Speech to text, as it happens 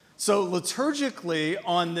So liturgically,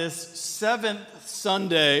 on this seventh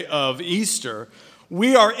Sunday of Easter,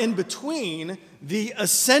 we are in between the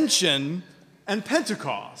Ascension and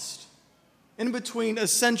Pentecost. In between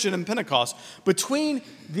Ascension and Pentecost. Between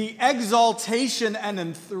the exaltation and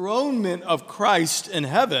enthronement of Christ in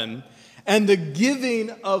heaven and the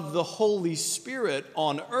giving of the Holy Spirit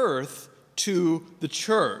on earth to the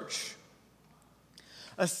church.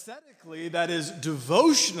 Ascetically, that is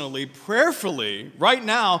devotionally, prayerfully, right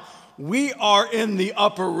now, we are in the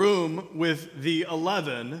upper room with the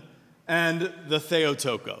 11 and the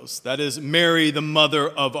Theotokos. That is Mary, the mother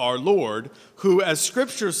of our Lord, who, as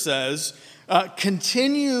Scripture says,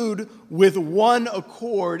 continued with one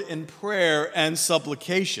accord in prayer and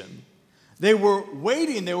supplication. They were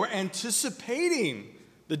waiting, they were anticipating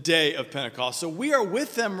the day of Pentecost. So we are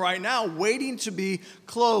with them right now, waiting to be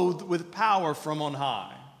clothed with power from on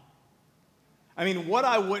high. I mean, what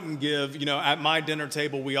I wouldn't give, at my dinner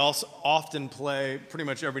table, we also often play pretty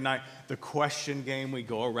much every night the question game. We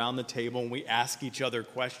go around the table and we ask each other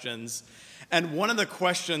questions. And one of the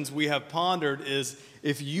questions we have pondered is,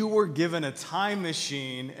 if you were given a time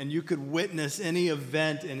machine and you could witness any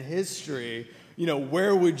event in history,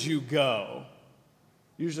 where would you go?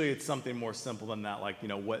 Usually it's something more simple than that, like,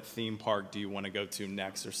 what theme park do you want to go to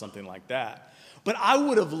next or something like that. But I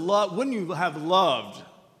would have loved, wouldn't you have loved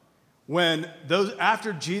when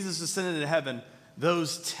after Jesus ascended to heaven,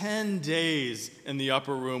 those 10 days in the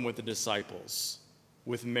upper room with the disciples,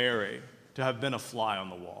 with Mary, to have been a fly on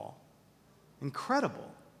the wall?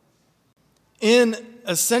 Incredible. In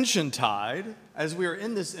Ascension Tide, as we are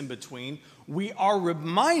in this in-between, we are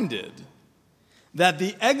reminded that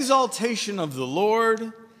the exaltation of the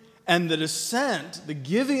Lord and the descent, the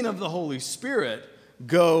giving of the Holy Spirit,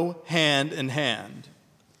 go hand in hand.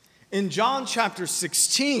 In John chapter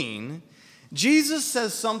 16, Jesus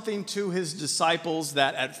says something to his disciples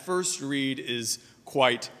that at first read is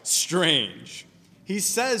quite strange. He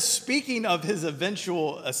says, speaking of his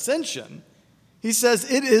eventual ascension, he says,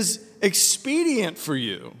 "It is expedient for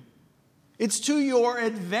you. It's to your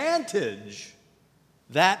advantage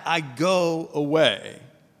that I go away.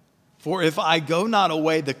 For if I go not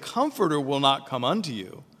away, the Comforter will not come unto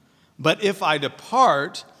you. But if I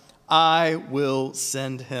depart, I will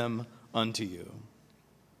send him unto you."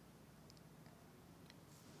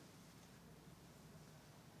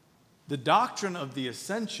 The doctrine of the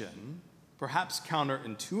ascension, perhaps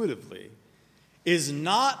counterintuitively, is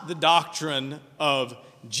not the doctrine of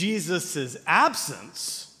Jesus'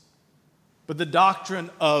 absence, but the doctrine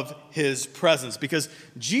of his presence. Because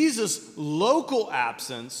Jesus' local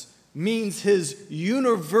absence means his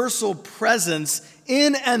universal presence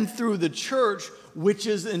in and through the church, which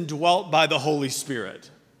is indwelt by the Holy Spirit.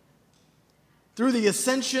 Through the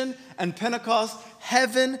ascension and Pentecost,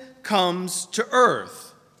 heaven comes to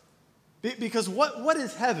earth. Because what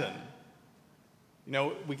is heaven?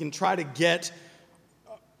 We can try to get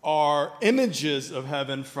our images of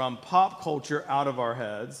heaven from pop culture out of our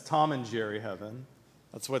heads. Tom and Jerry heaven.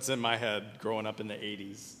 That's what's in my head growing up in the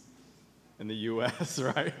 80s in the U.S.,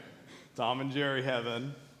 right? Tom and Jerry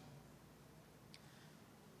heaven.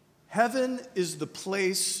 Heaven is the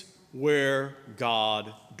place where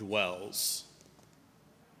God dwells.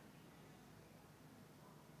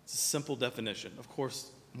 It's a simple definition. Of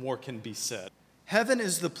course, more can be said. Heaven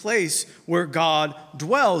is the place where God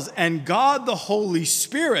dwells, and God the Holy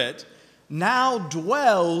Spirit now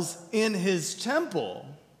dwells in his temple,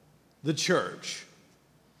 the church.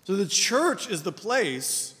 So the church is the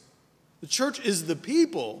place, the church is the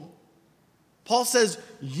people. Paul says,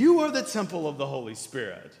 you are the temple of the Holy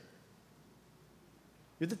Spirit.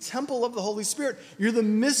 You're the temple of the Holy Spirit. You're the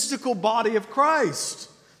mystical body of Christ.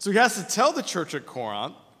 So he has to tell the church at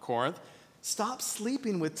Corinth, stop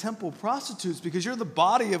sleeping with temple prostitutes because you're the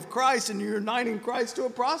body of Christ and you're uniting Christ to a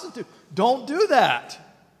prostitute. Don't do that.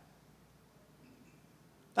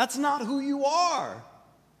 That's not who you are.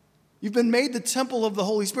 You've been made the temple of the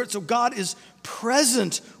Holy Spirit, so God is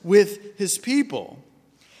present with his people.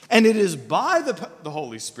 And it is by the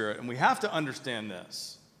Holy Spirit, and we have to understand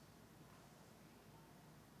this,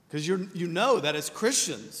 because you know that as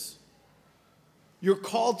Christians, you're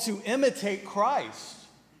called to imitate Christ.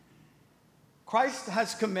 Christ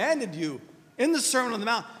has commanded you in the Sermon on the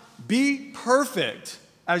Mount, be perfect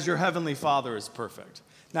as your heavenly Father is perfect.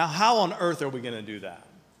 Now, how on earth are we going to do that?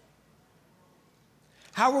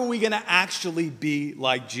 How are we going to actually be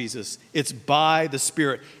like Jesus? It's by the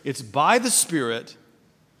Spirit. It's by the Spirit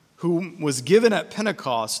who was given at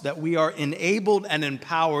Pentecost that we are enabled and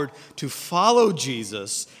empowered to follow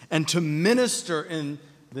Jesus and to minister in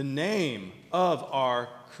the name of our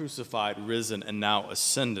crucified, risen, and now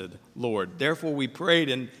ascended Lord. Therefore, we prayed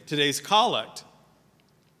in today's collect,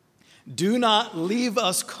 do not leave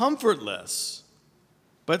us comfortless,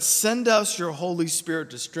 but send us your Holy Spirit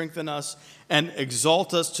to strengthen us and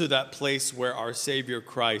exalt us to that place where our Savior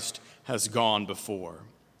Christ has gone before.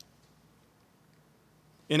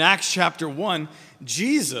 In Acts chapter 1,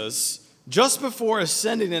 Jesus, just before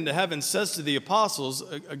ascending into heaven, says to the apostles,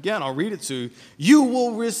 again, I'll read it to you, you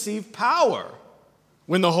will receive power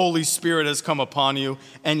when the Holy Spirit has come upon you,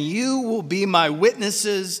 and you will be my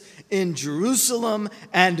witnesses in Jerusalem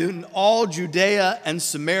and in all Judea and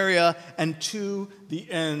Samaria and to the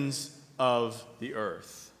ends of the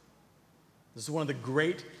earth. This is one of the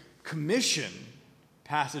Great Commission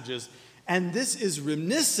passages, and this is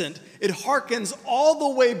reminiscent. It harkens all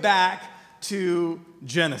the way back to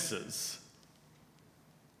Genesis.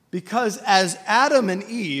 Because as Adam and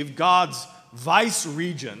Eve, God's vice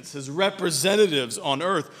regents, his representatives on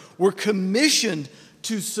earth, were commissioned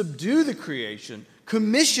to subdue the creation,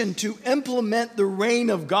 commissioned to implement the reign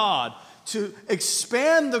of God, to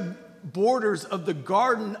expand the borders of the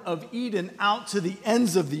Garden of Eden out to the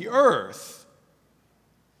ends of the earth,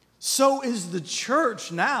 so is the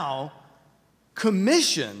church now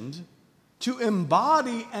commissioned to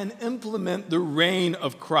embody and implement the reign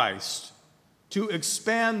of Christ, to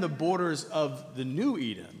expand the borders of the new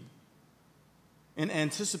Eden in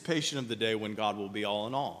anticipation of the day when God will be all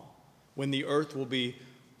in all, when the earth will be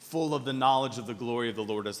full of the knowledge of the glory of the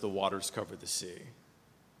Lord as the waters cover the sea.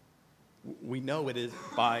 We know it is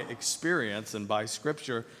by experience and by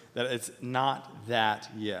Scripture that it's not that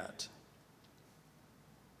yet.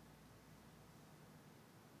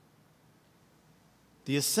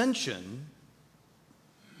 The ascension,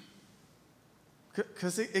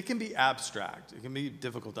 because it can be abstract, it can be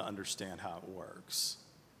difficult to understand how it works.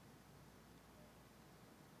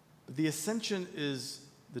 But the ascension is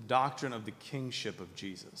the doctrine of the kingship of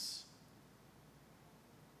Jesus.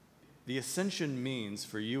 The ascension means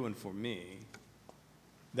for you and for me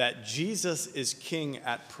that Jesus is king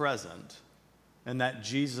at present and that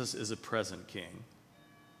Jesus is a present king.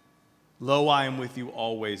 Lo, I am with you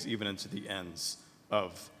always, even unto the ends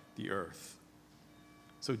of the earth.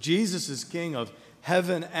 So Jesus is king of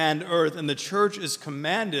heaven and earth, and the church is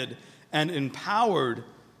commanded and empowered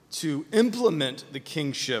to implement the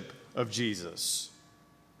kingship of Jesus.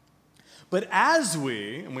 But as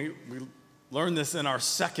we learned this in our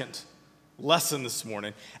second lesson this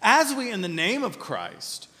morning, as we, in the name of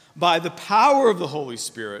Christ, by the power of the Holy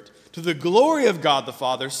Spirit, to the glory of God the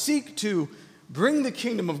Father, seek to bring the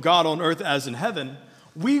kingdom of God on earth as in heaven,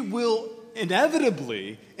 we will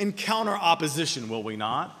inevitably encounter opposition, will we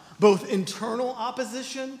not? Both internal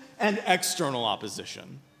opposition and external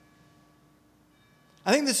opposition.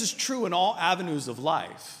 I think this is true in all avenues of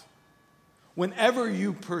life. Whenever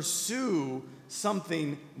you pursue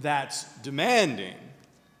something that's demanding,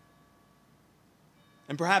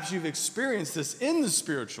 and perhaps you've experienced this in the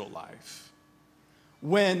spiritual life,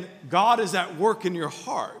 when God is at work in your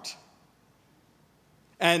heart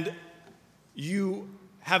and you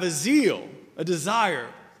have a zeal, a desire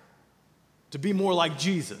to be more like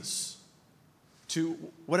Jesus, to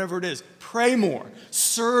whatever it is, pray more,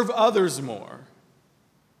 serve others more.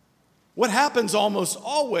 What happens almost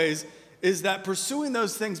always is that pursuing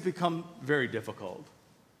those things become very difficult.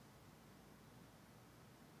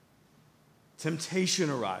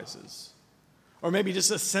 Temptation arises, or maybe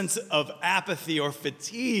just a sense of apathy or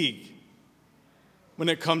fatigue when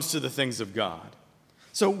it comes to the things of God.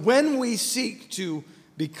 So when we seek to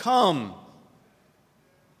become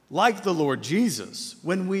like the Lord Jesus,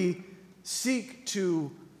 when we seek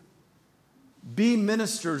to be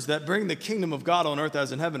ministers that bring the kingdom of God on earth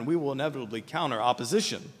as in heaven, we will inevitably counter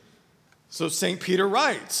opposition. So St. Peter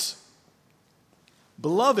writes,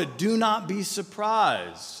 "Beloved, do not be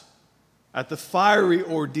surprised at the fiery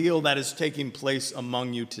ordeal that is taking place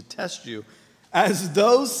among you to test you, as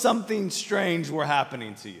though something strange were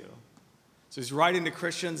happening to you." So he's writing to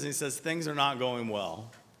Christians and he says, things are not going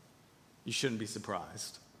well. You shouldn't be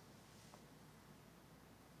surprised.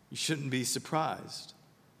 You shouldn't be surprised.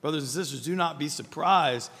 Brothers and sisters, do not be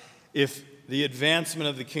surprised if the advancement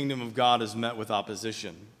of the kingdom of God is met with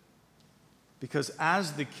opposition. Because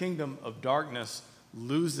as the kingdom of darkness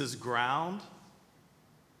loses ground,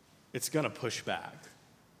 it's going to push back.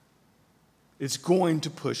 It's going to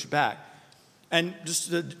push back. And just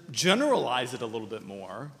to generalize it a little bit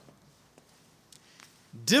more,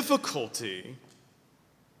 difficulty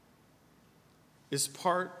is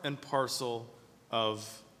part and parcel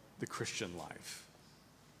of the Christian life.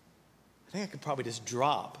 I think I could probably just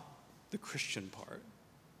drop the Christian part.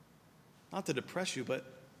 Not to depress you, but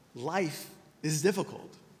life is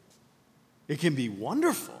difficult. It can be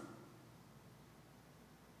wonderful.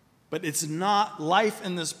 But it's not, life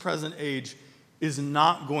in this present age is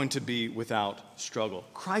not going to be without struggle.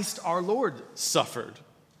 Christ our Lord suffered.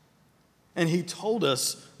 And he told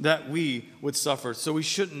us that we would suffer. So we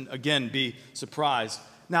shouldn't, again, be surprised.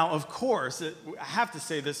 Now, of course, I have to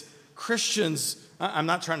say this, Christians, I'm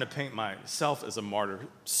not trying to paint myself as a martyr,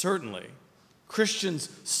 certainly. Christians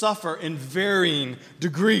suffer in varying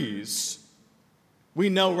degrees. We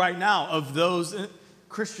know right now of those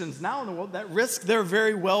Christians now in the world that risk their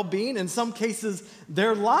very well-being, in some cases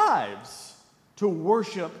their lives, to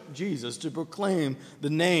worship Jesus, to proclaim the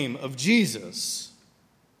name of Jesus.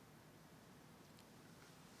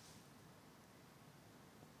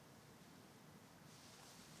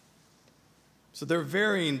 So there are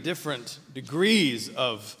varying different degrees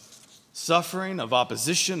of suffering, of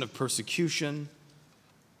opposition, of persecution.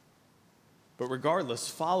 But regardless,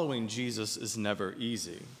 following Jesus is never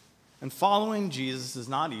easy. And following Jesus is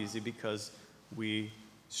not easy because we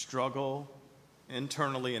struggle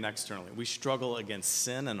internally and externally. We struggle against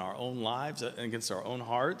sin in our own lives, against our own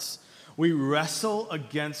hearts. We wrestle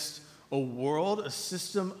against a world, a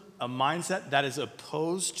system, a mindset that is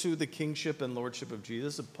opposed to the kingship and lordship of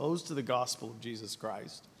Jesus, opposed to the gospel of Jesus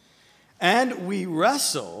Christ. And we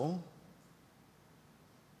wrestle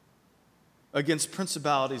against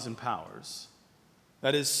principalities and powers.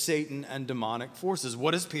 That is Satan and demonic forces.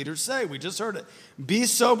 What does Peter say? We just heard it. Be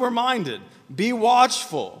sober-minded. Be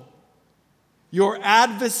watchful. Your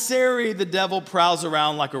adversary, the devil, prowls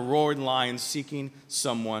around like a roaring lion seeking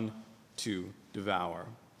someone to devour.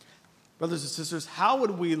 Brothers and sisters, how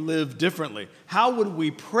would we live differently? How would we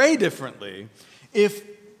pray differently if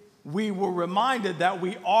we were reminded that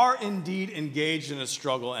we are indeed engaged in a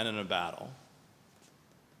struggle and in a battle?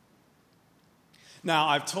 Now,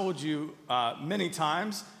 I've told you many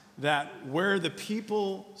times that where the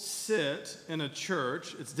people sit in a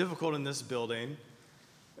church, it's difficult in this building,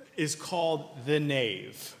 is called the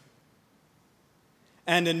nave.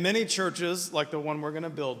 And in many churches, like the one we're going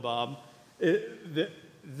to build, Bob, the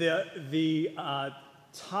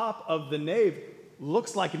top of the nave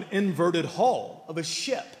looks like an inverted hull of a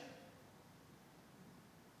ship.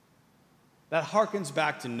 That harkens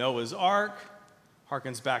back to Noah's Ark,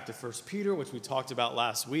 harkens back to 1 Peter, which we talked about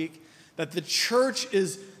last week, that the church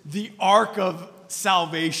is the ark of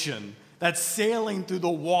salvation that's sailing through the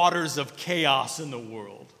waters of chaos in the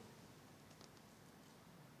world.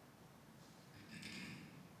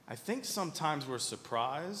 I think sometimes we're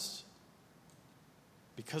surprised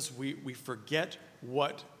because we forget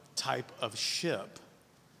what type of ship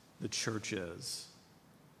the church is.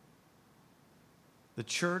 The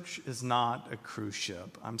church is not a cruise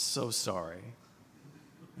ship. I'm so sorry.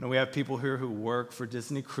 You know, we have people here who work for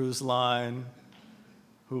Disney Cruise Line,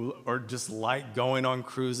 who are just like going on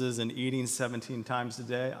cruises and eating 17 times a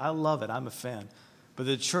day. I love it. I'm a fan. But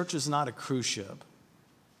the church is not a cruise ship.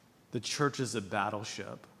 The church is a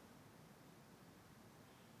battleship.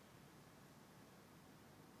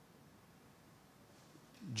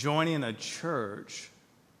 Joining a church,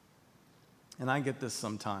 and I get this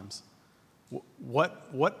sometimes,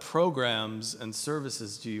 what programs and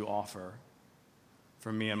services do you offer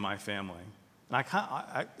for me and my family? And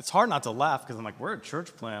it's hard not to laugh because I'm like, we're a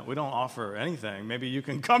church plant. We don't offer anything. Maybe you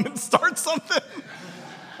can come and start something.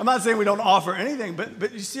 I'm not saying we don't offer anything,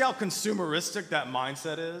 but you see how consumeristic that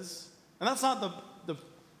mindset is? And that's not the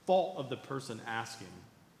fault of the person asking.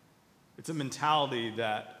 It's a mentality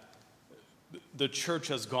that the church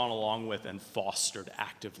has gone along with and fostered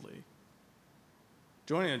actively.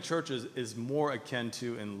 Joining a church is more akin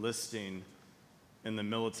to enlisting in the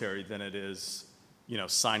military than it is,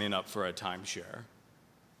 signing up for a timeshare.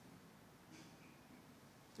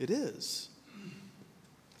 It is.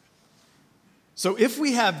 So if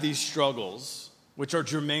we have these struggles, which are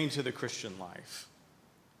germane to the Christian life,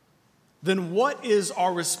 then what is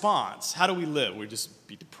our response? How do we live? We just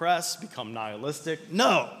be depressed, become nihilistic?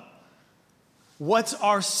 No. What's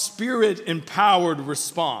our spirit-empowered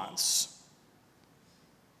response?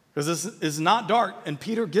 Because this is not dark, and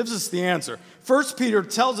Peter gives us the answer. 1 Peter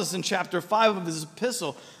tells us in chapter 5 of his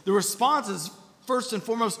epistle, the response is first and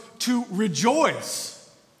foremost to rejoice.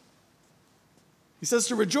 He says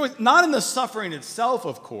to rejoice, not in the suffering itself,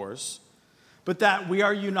 of course, but that we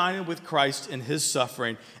are united with Christ in his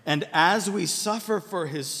suffering. And as we suffer for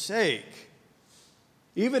his sake,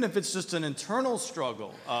 even if it's just an internal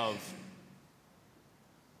struggle of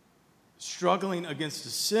struggling against a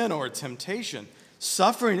sin or a temptation,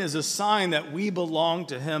 suffering is a sign that we belong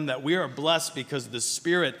to him, that we are blessed because the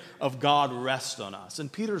Spirit of God rests on us.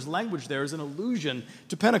 And Peter's language there is an allusion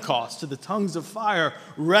to Pentecost, to the tongues of fire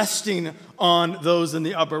resting on those in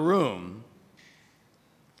the upper room.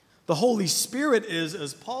 The Holy Spirit is,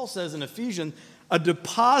 as Paul says in Ephesians, a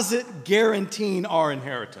deposit guaranteeing our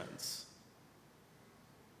inheritance.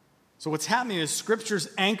 So what's happening is Scripture's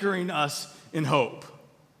anchoring us in hope,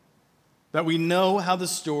 that we know how the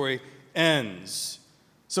story ends.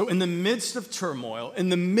 So in the midst of turmoil, in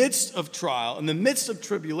the midst of trial, in the midst of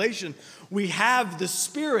tribulation, we have the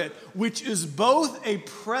Spirit, which is both a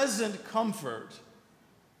present comfort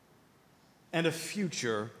and a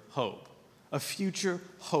future hope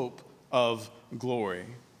of glory.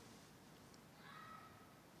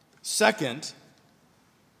 Second,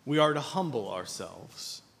 we are to humble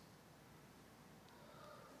ourselves.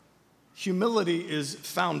 Humility is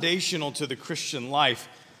foundational to the Christian life,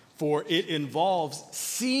 for it involves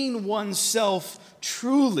seeing oneself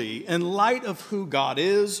truly in light of who God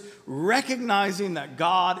is, recognizing that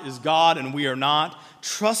God is God and we are not,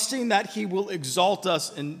 trusting that He will exalt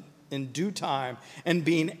us in due time, and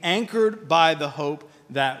being anchored by the hope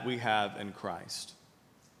that we have in Christ.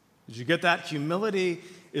 Did you get that? Humility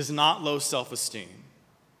is not low self-esteem.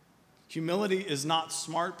 Humility is not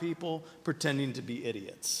smart people pretending to be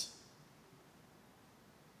idiots.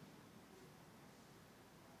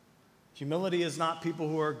 Humility is not people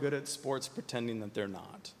who are good at sports pretending that they're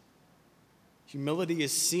not. Humility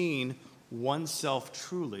is seeing oneself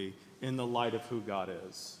truly in the light of who God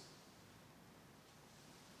is.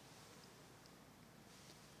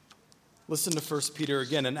 Listen to 1 Peter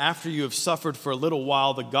again. And after you have suffered for a little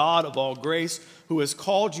while, the God of all grace, who has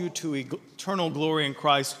called you to eternal glory in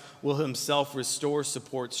Christ, will himself restore,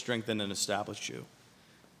 support, strengthen, and establish you.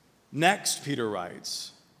 Next, Peter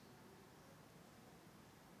writes,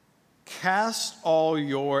 cast all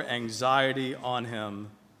your anxiety on him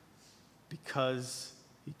because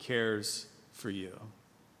he cares for you.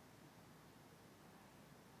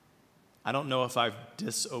 I don't know if I've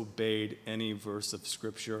disobeyed any verse of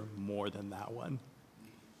Scripture more than that one.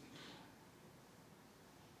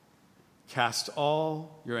 Cast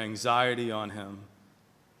all your anxiety on him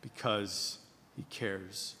because he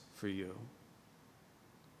cares for you.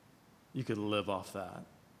 You could live off that.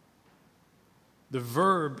 The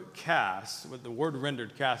verb cast, the word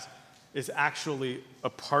rendered cast, is actually a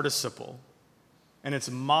participle, and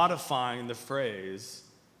it's modifying the phrase,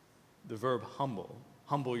 the verb humble.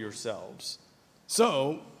 Humble yourselves.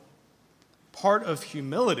 So, part of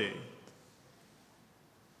humility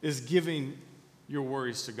is giving your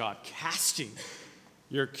worries to God, casting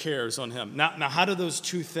your cares on him. Now how do those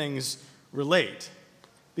two things relate?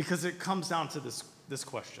 Because it comes down to this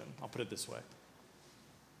question. I'll put it this way.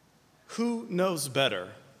 Who knows better,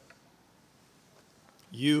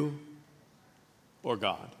 you or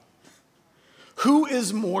God? Who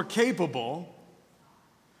is more capable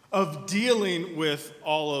of dealing with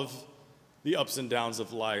all of the ups and downs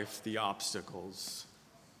of life, the obstacles,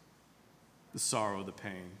 the sorrow, the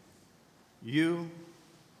pain? You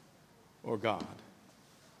or God?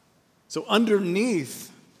 So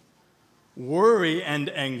underneath worry and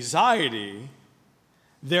anxiety,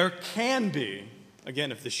 there can be,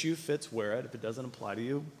 again, if the shoe fits, wear it. If it doesn't apply to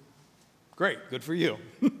you, great, good for you.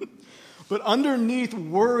 But underneath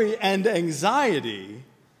worry and anxiety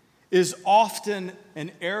is often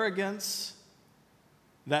an arrogance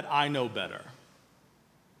that I know better,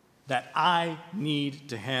 that I need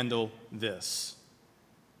to handle this.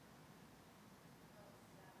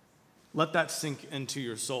 Let that sink into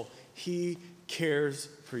your soul. He cares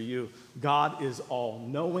for you. God is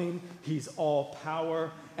all-knowing. He's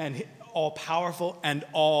all-powerful and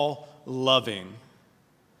all-loving.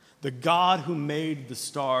 The God who made the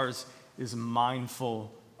stars is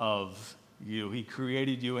mindful of you. He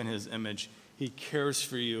created you in his image. He cares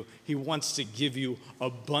for you. He wants to give you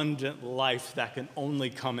abundant life that can only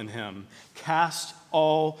come in him. Cast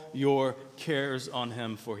all your cares on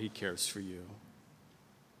him, for he cares for you.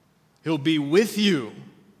 He'll be with you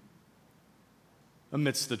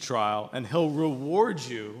amidst the trial, and he'll reward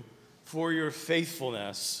you for your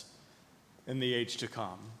faithfulness in the age to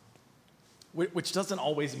come, which doesn't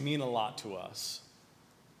always mean a lot to us.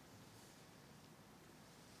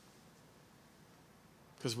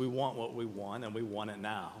 Because we want what we want, and we want it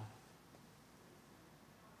now.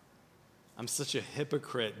 I'm such a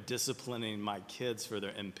hypocrite disciplining my kids for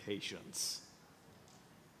their impatience.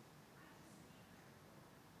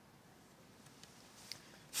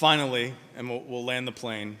 Finally, and we'll land the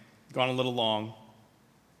plane, gone a little long.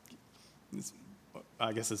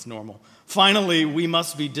 I guess it's normal. Finally, we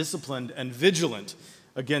must be disciplined and vigilant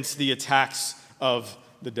against the attacks of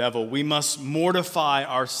the devil. We must mortify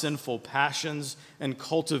our sinful passions and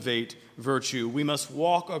cultivate virtue. We must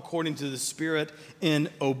walk according to the Spirit in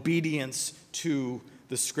obedience to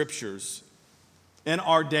the Scriptures. In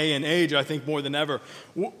our day and age, I think more than ever,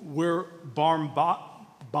 we're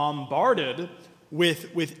bombarded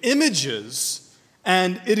with images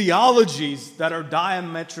and ideologies that are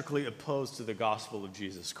diametrically opposed to the gospel of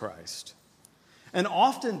Jesus Christ. And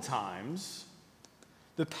oftentimes,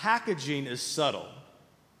 the packaging is subtle.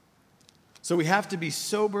 So we have to be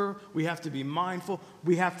sober, we have to be mindful,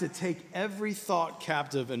 we have to take every thought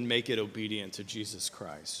captive and make it obedient to Jesus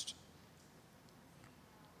Christ.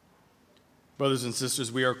 Brothers and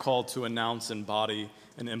sisters, we are called to announce, embody,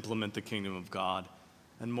 and implement the kingdom of God.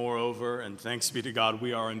 And moreover, and thanks be to God,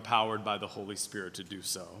 we are empowered by the Holy Spirit to do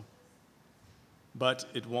so. But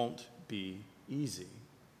it won't be easy.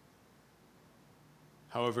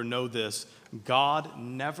 However, know this, God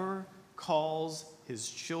never calls his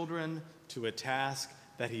children to a task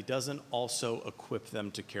that he doesn't also equip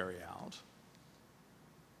them to carry out.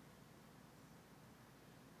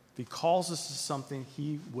 If he calls us to something,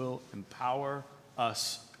 he will empower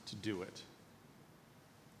us to do it.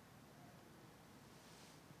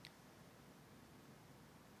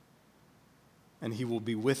 And he will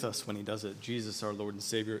be with us when he does it. Jesus, our Lord and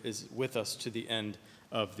Savior, is with us to the end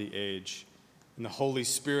of the age. And the Holy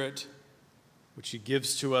Spirit, which he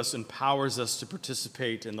gives to us, empowers us to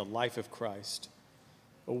participate in the life of Christ,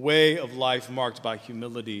 a way of life marked by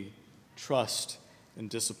humility, trust, and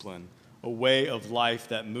discipline, a way of life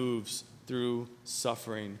that moves through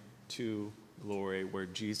suffering to glory, where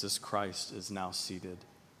Jesus Christ is now seated.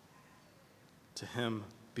 To him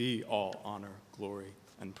be all honor, glory,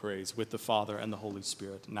 and praise with the Father and the Holy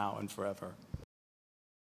Spirit, now and forever.